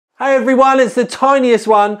Hey everyone, it's the tiniest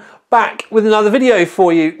one back with another video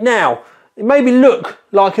for you. Now, it may look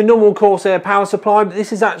like a normal Corsair power supply, but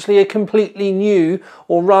this is actually a completely new,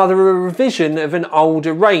 or rather a revision of an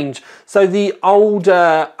older range. So the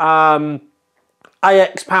older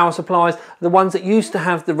AX power supplies, the ones that used to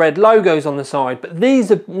have the red logos on the side, but these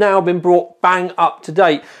have now been brought bang up to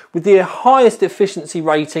date with the highest efficiency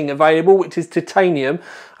rating available, which is titanium.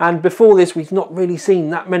 And before this, we've not really seen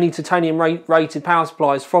that many titanium rated power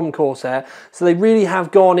supplies from Corsair, so they really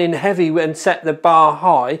have gone in heavy and set the bar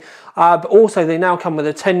high. But also they now come with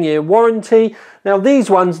a 10-year warranty. Now these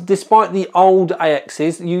ones, despite the old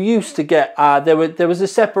AXs, you used to get, there was a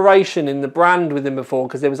separation in the brand with them before,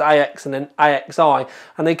 because there was AX and then AXI,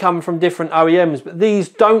 and they come from different OEMs, but these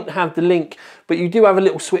don't have the link, but you do have a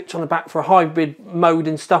little switch on the back for a hybrid mode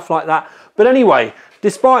and stuff like that. But anyway,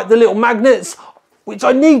 despite the little magnets, which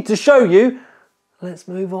I need to show you, let's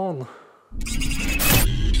move on.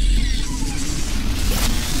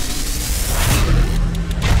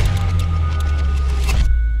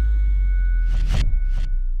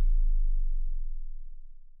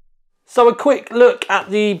 So a quick look at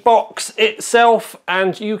the box itself,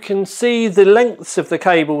 and you can see the lengths of the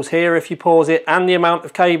cables here if you pause it, and the amount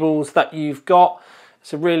of cables that you've got.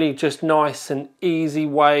 It's a really just nice and easy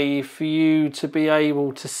way for you to be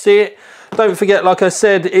able to see it. Don't forget, like I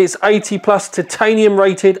said, it's 80 plus titanium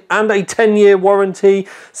rated and a 10-year warranty.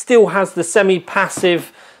 Still has the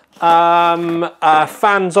semi-passive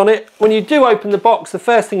fans on it. When you do open the box, the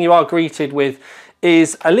first thing you are greeted with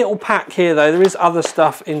is a little pack here, though. There is other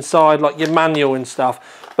stuff inside, like your manual and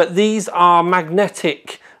stuff, but these are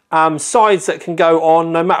magnetic sides that can go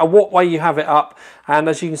on no matter what way you have it up. And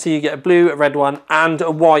as you can see, you get a blue, a red one and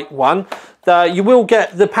a white one. You will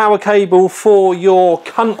get the power cable for your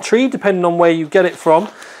country, depending on where you get it from.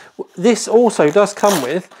 This also does come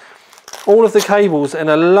with all of the cables in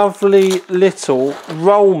a lovely little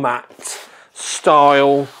roll mat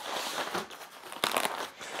style.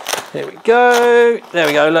 There we go,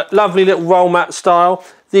 look, lovely little roll mat style.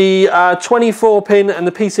 The 24 pin and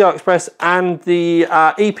the PCI Express and the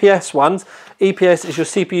EPS ones. EPS is your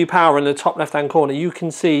CPU power in the top left hand corner. You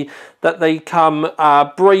can see that they come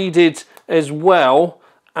braided as well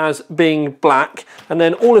as being black. And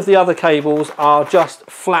then all of the other cables are just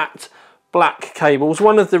flat black cables.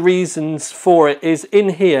 One of the reasons for it is in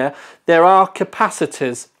here there are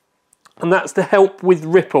capacitors, and that's to help with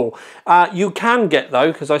ripple. You can get,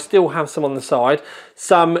 though, because I still have some on the side,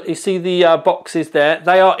 some, you see the boxes there,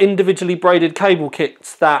 they are individually braided cable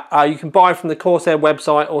kits that you can buy from the Corsair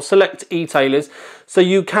website or select e-tailers. So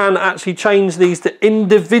you can actually change these to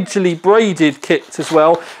individually braided kits as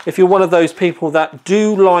well, if you're one of those people that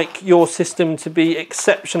do like your system to be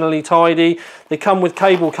exceptionally tidy. They come with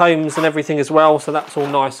cable combs and everything as well, so that's all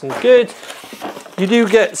nice and good. You do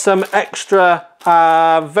get some extra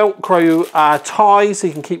Velcro ties, so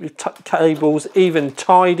you can keep your cables even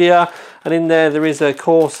tidier. And in there is a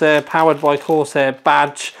Corsair, powered by Corsair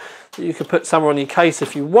badge that you could put somewhere on your case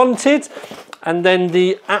if you wanted. And then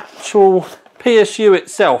the actual PSU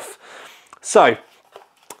itself. So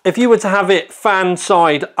if you were to have it fan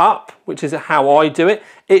side up, which is how I do it,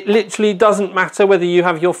 it literally doesn't matter whether you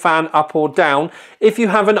have your fan up or down. If you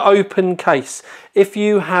have an open case, if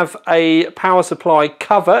you have a power supply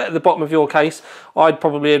cover at the bottom of your case, I'd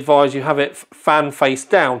probably advise you have it fan face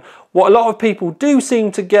down. What a lot of people do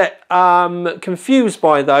seem to get confused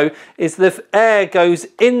by, though, is the air goes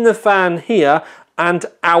in the fan here and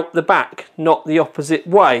out the back, not the opposite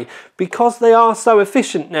way. Because they are so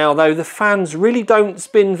efficient now, though, the fans really don't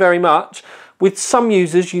spin very much. With some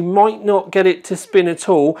users, you might not get it to spin at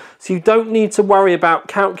all, so you don't need to worry about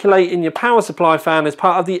calculating your power supply fan as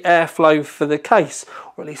part of the airflow for the case.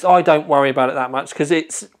 Or at least I don't worry about it that much, because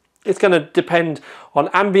it's going to depend on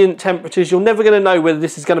ambient temperatures. You're never going to know whether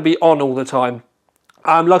this is going to be on all the time.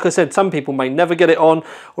 Like I said, some people may never get it on,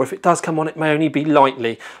 or if it does come on, it may only be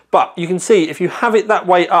lightly. But you can see, if you have it that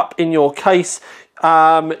way up in your case,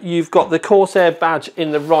 you've got the Corsair badge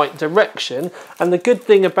in the right direction. And the good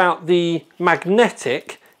thing about the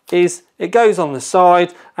magnetic is it goes on the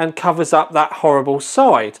side and covers up that horrible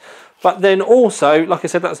side. But then also, like I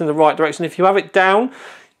said, that's in the right direction. If you have it down,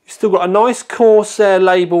 you've still got a nice Corsair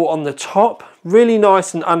label on the top. Really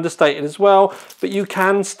nice and understated as well, but you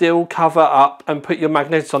can still cover up and put your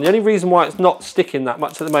magnets on. The only reason why it's not sticking that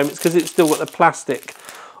much at the moment is because it's still got the plastic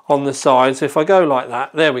on the side. So if I go like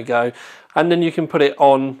that, there we go. And then you can put it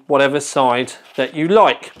on whatever side that you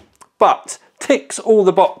like. But ticks all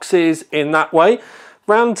the boxes in that way.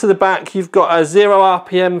 Round to the back, you've got a 0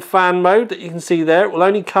 RPM fan mode that you can see there. It will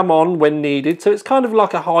only come on when needed. So it's kind of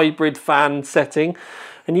like a hybrid fan setting.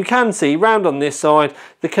 And you can see round on this side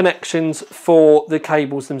the connections for the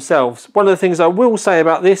cables themselves. One of the things I will say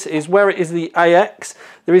about this is where it is the AX,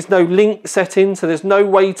 there is no link set in, so there's no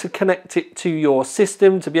way to connect it to your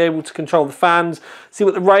system to be able to control the fans, see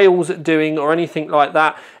what the rails are doing or anything like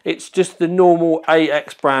that. It's just the normal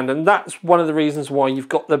AX brand, and that's one of the reasons why you've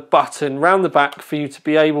got the button round the back for you to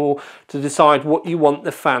be able to decide what you want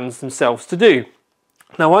the fans themselves to do.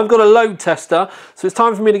 Now I've got a load tester, so it's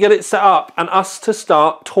time for me to get it set up and us to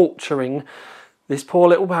start torturing this poor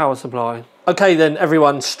little power supply. Okay then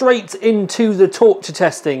everyone, straight into the torture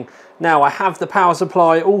testing. Now I have the power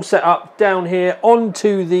supply all set up down here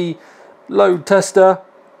onto the load tester.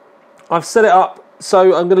 I've set it up,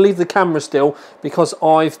 so I'm going to leave the camera still because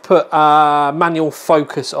I've put manual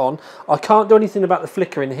focus on. I can't do anything about the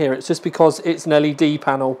flicker in here, it's just because it's an LED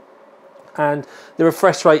panel and the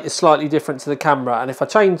refresh rate is slightly different to the camera, and if I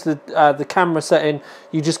change the camera setting,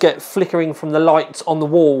 you just get flickering from the lights on the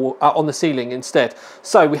wall, on the ceiling instead.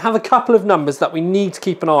 So we have a couple of numbers that we need to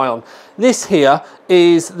keep an eye on. This here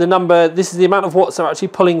is the number, this is the amount of watts they're actually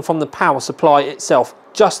pulling from the power supply itself,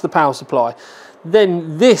 just the power supply.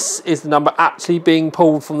 Then this is the number actually being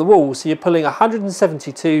pulled from the wall, so you're pulling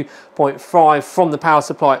 172.5 from the power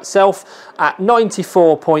supply itself at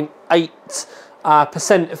 94.8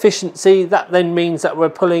 percent efficiency. That then means that we're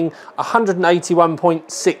pulling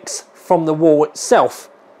 181.6 from the wall itself.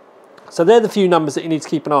 So they're the few numbers that you need to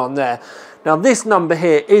keep an eye on there. Now this number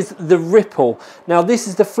here is the ripple. Now this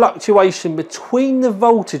is the fluctuation between the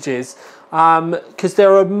voltages, because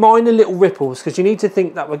there are minor little ripples, because you need to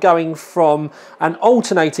think that we're going from an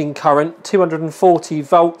alternating current, 240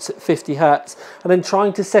 volts at 50 hertz, and then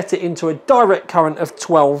trying to set it into a direct current of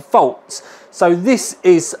 12 volts. So this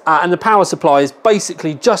is, and the power supply is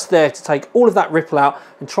basically just there to take all of that ripple out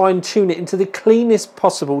and try and tune it into the cleanest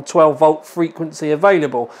possible 12 volt frequency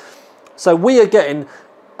available. So we are getting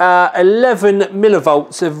 11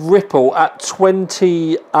 millivolts of ripple at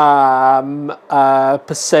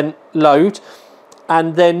 20% load,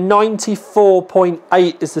 and then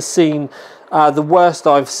 94.8 is the worst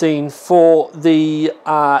I've seen for the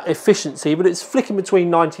efficiency, but it's flicking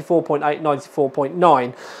between 94.8 and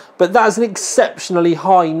 94.9. But that's an exceptionally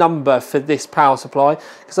high number for this power supply,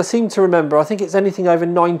 because I seem to remember, I think it's anything over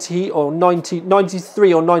 90 or 90,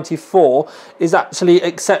 93 or 94 is actually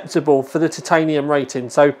acceptable for the titanium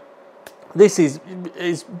rating. So this is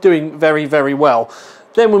doing very, very well.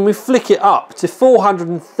 Then when we flick it up to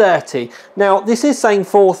 430, now this is saying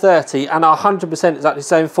 430 and 100% is actually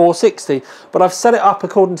saying 460, but I've set it up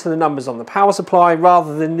according to the numbers on the power supply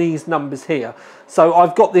rather than these numbers here. So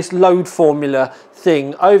I've got this load formula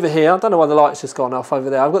thing over here. I don't know why the light's just gone off over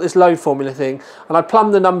there. I've got this load formula thing, and I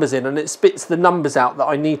plumb the numbers in and it spits the numbers out that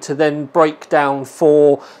I need to then break down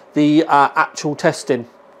for the actual testing.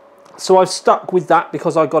 So I've stuck with that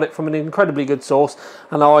because I got it from an incredibly good source,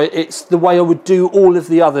 and it's the way I would do all of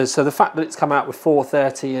the others. So the fact that it's come out with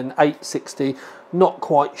 430 and 860, not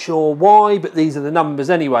quite sure why, but these are the numbers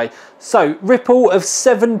anyway. So ripple of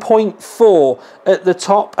 7.4 at the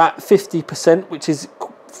top at 50%, which is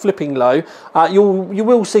flipping low. You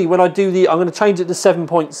will see when I do I'm going to change it to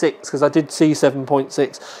 7.6 because I did see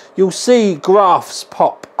 7.6. You'll see graphs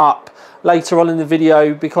pop up later on in the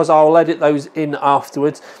video because I'll edit those in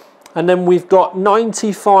afterwards. And then we've got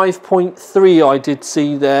 95.3 I did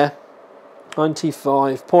see there,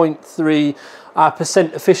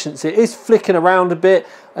 95.3% efficiency. It is flicking around a bit.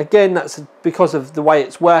 Again, that's because of the way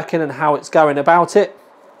it's working and how it's going about it.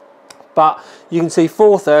 But you can see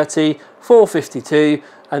 430, 452,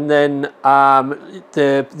 and then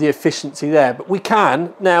the efficiency there. But we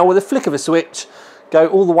can now, with a flick of a switch, go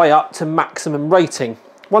all the way up to maximum rating.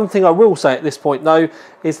 One thing I will say at this point though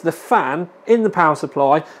is the fan in the power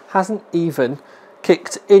supply hasn't even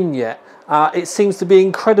kicked in yet. It seems to be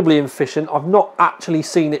incredibly efficient. I've not actually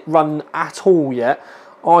seen it run at all yet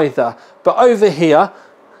either. But over here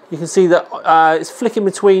you can see that it's flicking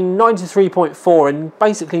between 93.4 and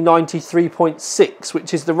basically 93.6,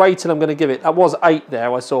 which is the rating I'm going to give it. That was 8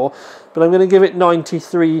 there I saw, but I'm going to give it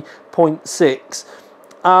 93.6.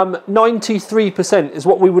 93% is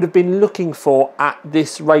what we would have been looking for at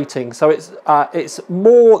this rating, so it's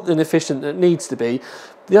more than efficient than it needs to be.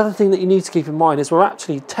 The other thing that you need to keep in mind is we're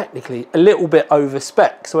actually technically a little bit over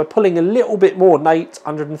spec, so we're pulling a little bit more than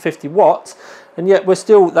 850 watts, and yet we're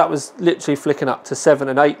still, that was literally flicking up to 7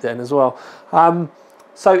 and 8 then as well.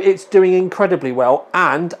 So it's doing incredibly well,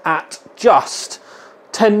 and at just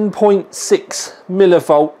 10.6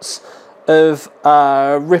 millivolts of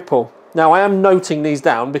ripple. Now I am noting these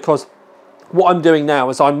down because what I'm doing now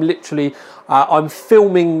is I'm literally I'm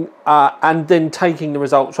filming and then taking the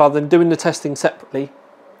results rather than doing the testing separately.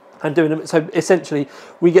 and doing them. So essentially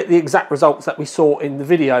we get the exact results that we saw in the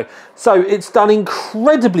video. So it's done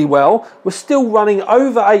incredibly well. We're still running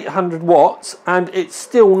over 800 watts and it's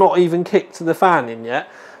still not even kicked the fan in yet.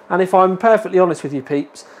 And if I'm perfectly honest with you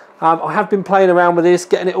peeps, I have been playing around with this,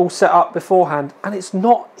 getting it all set up beforehand, and it's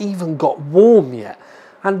not even got warm yet.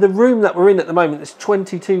 And the room that we're in at the moment is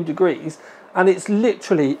 22 degrees, and it's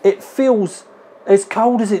literally, it feels as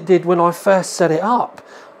cold as it did when I first set it up.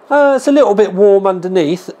 It's a little bit warm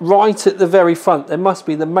underneath, right at the very front. There must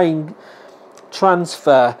be the main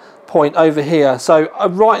transfer point over here. So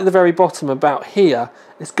right at the very bottom about here,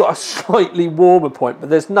 it's got a slightly warmer point,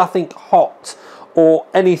 but there's nothing hot or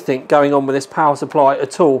anything going on with this power supply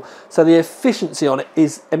at all. So the efficiency on it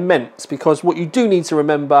is immense, because what you do need to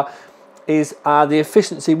remember is the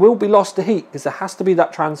efficiency will be lost to heat, because there has to be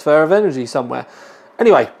that transfer of energy somewhere.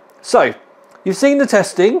 Anyway, so you've seen the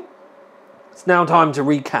testing. It's now time to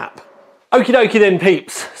recap. Okie dokie then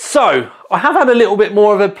peeps. So I have had a little bit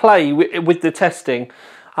more of a play with the testing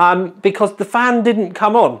because the fan didn't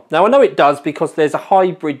come on. Now I know it does because there's a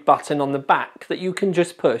hybrid button on the back that you can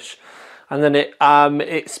just push, and then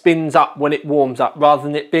it spins up when it warms up, rather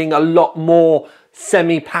than it being a lot more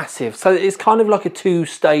semi-passive. So it's kind of like a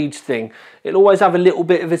two-stage thing. It'll always have a little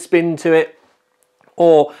bit of a spin to it,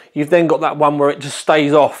 or you've then got that one where it just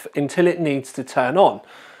stays off until it needs to turn on.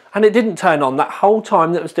 And it didn't turn on that whole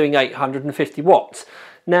time that it was doing 850 watts.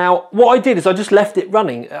 Now, what I did is I just left it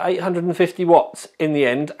running at 850 watts in the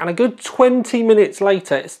end, and a good 20 minutes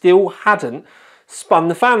later, it still hadn't spun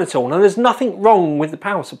the fan at all. Now, there's nothing wrong with the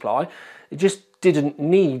power supply. It just didn't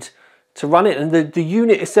need to run it. And the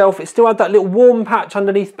unit itself, it still had that little warm patch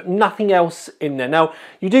underneath, but nothing else in there. Now,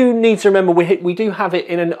 you do need to remember we do have it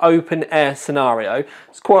in an open air scenario.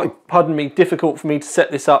 It's quite, pardon me, difficult for me to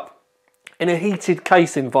set this up in a heated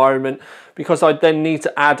case environment, because I'd then need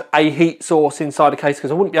to add a heat source inside a case,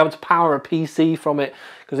 because I wouldn't be able to power a PC from it,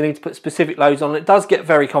 because I need to put specific loads on. It does get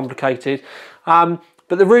very complicated. But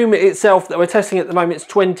the room itself that we're testing at the moment is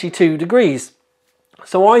 22 degrees.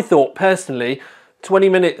 So I thought personally 20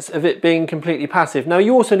 minutes of it being completely passive. Now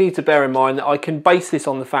you also need to bear in mind that I can base this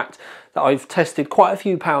on the fact that I've tested quite a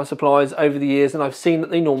few power supplies over the years, and I've seen that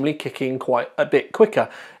they normally kick in quite a bit quicker.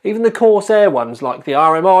 Even the Corsair ones, like the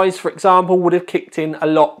RMIs for example, would have kicked in a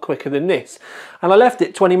lot quicker than this. And I left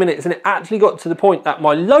it 20 minutes and it actually got to the point that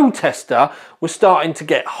my load tester was starting to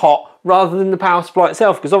get hot rather than the power supply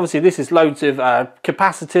itself, because obviously this is loads of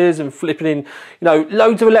capacitors and flipping in, you know,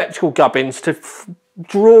 loads of electrical gubbins to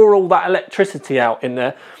draw all that electricity out in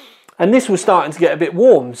there. And this was starting to get a bit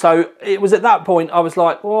warm. So it was at that point I was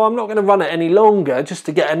like, well, I'm not going to run it any longer just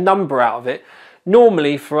to get a number out of it.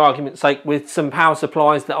 Normally, for argument's sake, with some power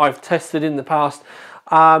supplies that I've tested in the past,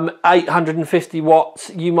 850 watts,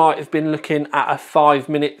 you might have been looking at a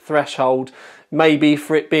 5-minute threshold, maybe,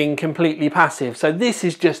 for it being completely passive. So this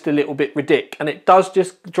is just a little bit ridiculous, and it does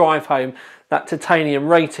just drive home that titanium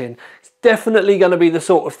rating. Definitely going to be the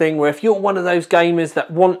sort of thing where if you're one of those gamers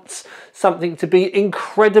that wants something to be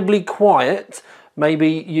incredibly quiet, maybe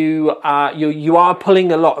you are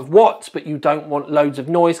pulling a lot of watts, but you don't want loads of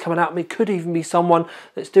noise coming out. It could even be someone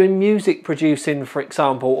that's doing music producing, for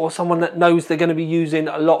example, or someone that knows they're going to be using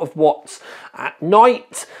a lot of watts at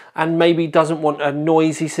night and maybe doesn't want a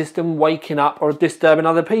noisy system waking up or disturbing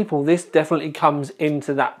other people. This definitely comes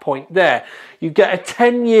into that point there. You get a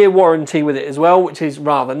 10-year warranty with it as well, which is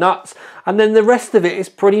rather nuts. And then the rest of it is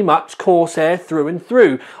pretty much Corsair through and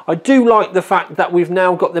through. I do like the fact that we've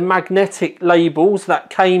now got the magnetic labels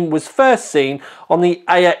that was first seen on the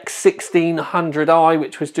AX850i,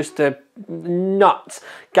 which was just a nuts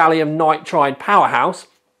gallium nitride powerhouse.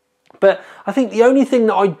 But I think the only thing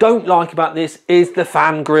that I don't like about this is the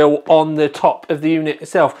fan grille on the top of the unit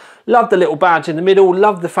itself. Love the little badge in the middle,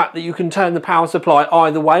 love the fact that you can turn the power supply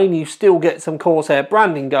either way and you still get some Corsair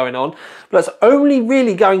branding going on. But that's only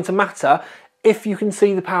really going to matter if you can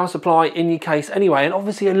see the power supply in your case anyway. And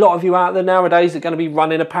obviously a lot of you out there nowadays are going to be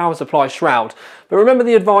running a power supply shroud. But remember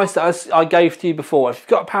the advice that I gave to you before. If you've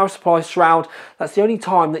got a power supply shroud, that's the only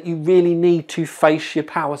time that you really need to face your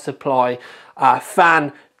power supply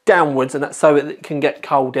fan downwards, and that's so it can get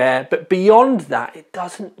cold air. But beyond that, it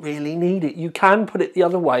doesn't really need it. You can put it the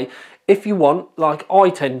other way if you want, like I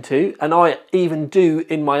tend to, and I even do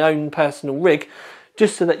in my own personal rig,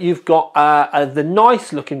 just so that you've got the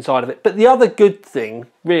nice look inside of it. But the other good thing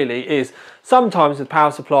really is sometimes with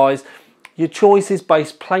power supplies, your choice is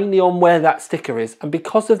based plainly on where that sticker is, and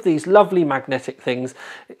because of these lovely magnetic things,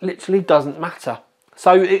 it literally doesn't matter.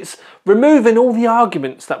 So it's removing all the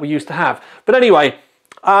arguments that we used to have. But anyway,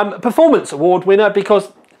 performance award winner,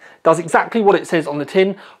 because Does exactly what it says on the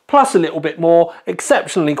tin, plus a little bit more.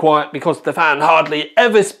 Exceptionally quiet because the fan hardly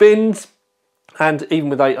ever spins. And even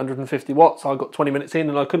with 850 watts, I got 20 minutes in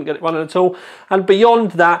and I couldn't get it running at all. And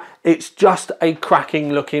beyond that, it's just a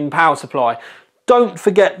cracking looking power supply. Don't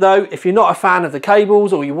forget though, if you're not a fan of the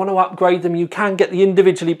cables or you want to upgrade them, you can get the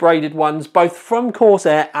individually braided ones, both from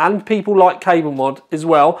Corsair and people like Cable Mod as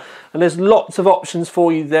well. And there's lots of options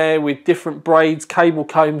for you there with different braids, cable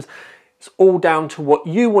combs. It's all down to what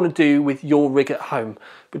you want to do with your rig at home.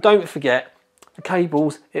 But don't forget, the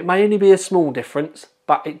cables, it may only be a small difference,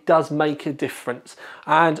 but it does make a difference.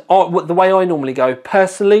 And the way I normally go,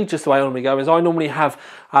 personally, just the way I normally go, is I normally have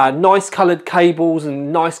nice coloured cables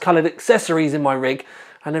and nice coloured accessories in my rig,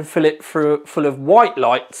 and then fill it full of white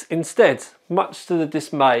lights instead, much to the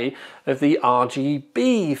dismay of the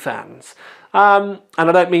RGB fans. And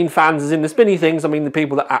I don't mean fans as in the spinny things, I mean the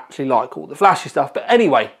people that actually like all the flashy stuff. But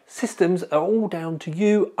anyway, systems are all down to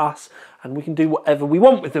you, us, and we can do whatever we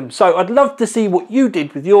want with them. So I'd love to see what you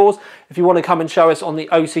did with yours. If you want to come and show us on the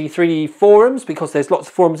OC3 forums, because there's lots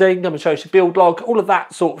of forums there, you can come and show us your build log, all of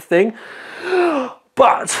that sort of thing.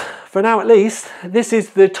 But for now at least, this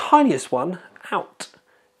is the tiniest one out.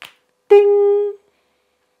 Ding!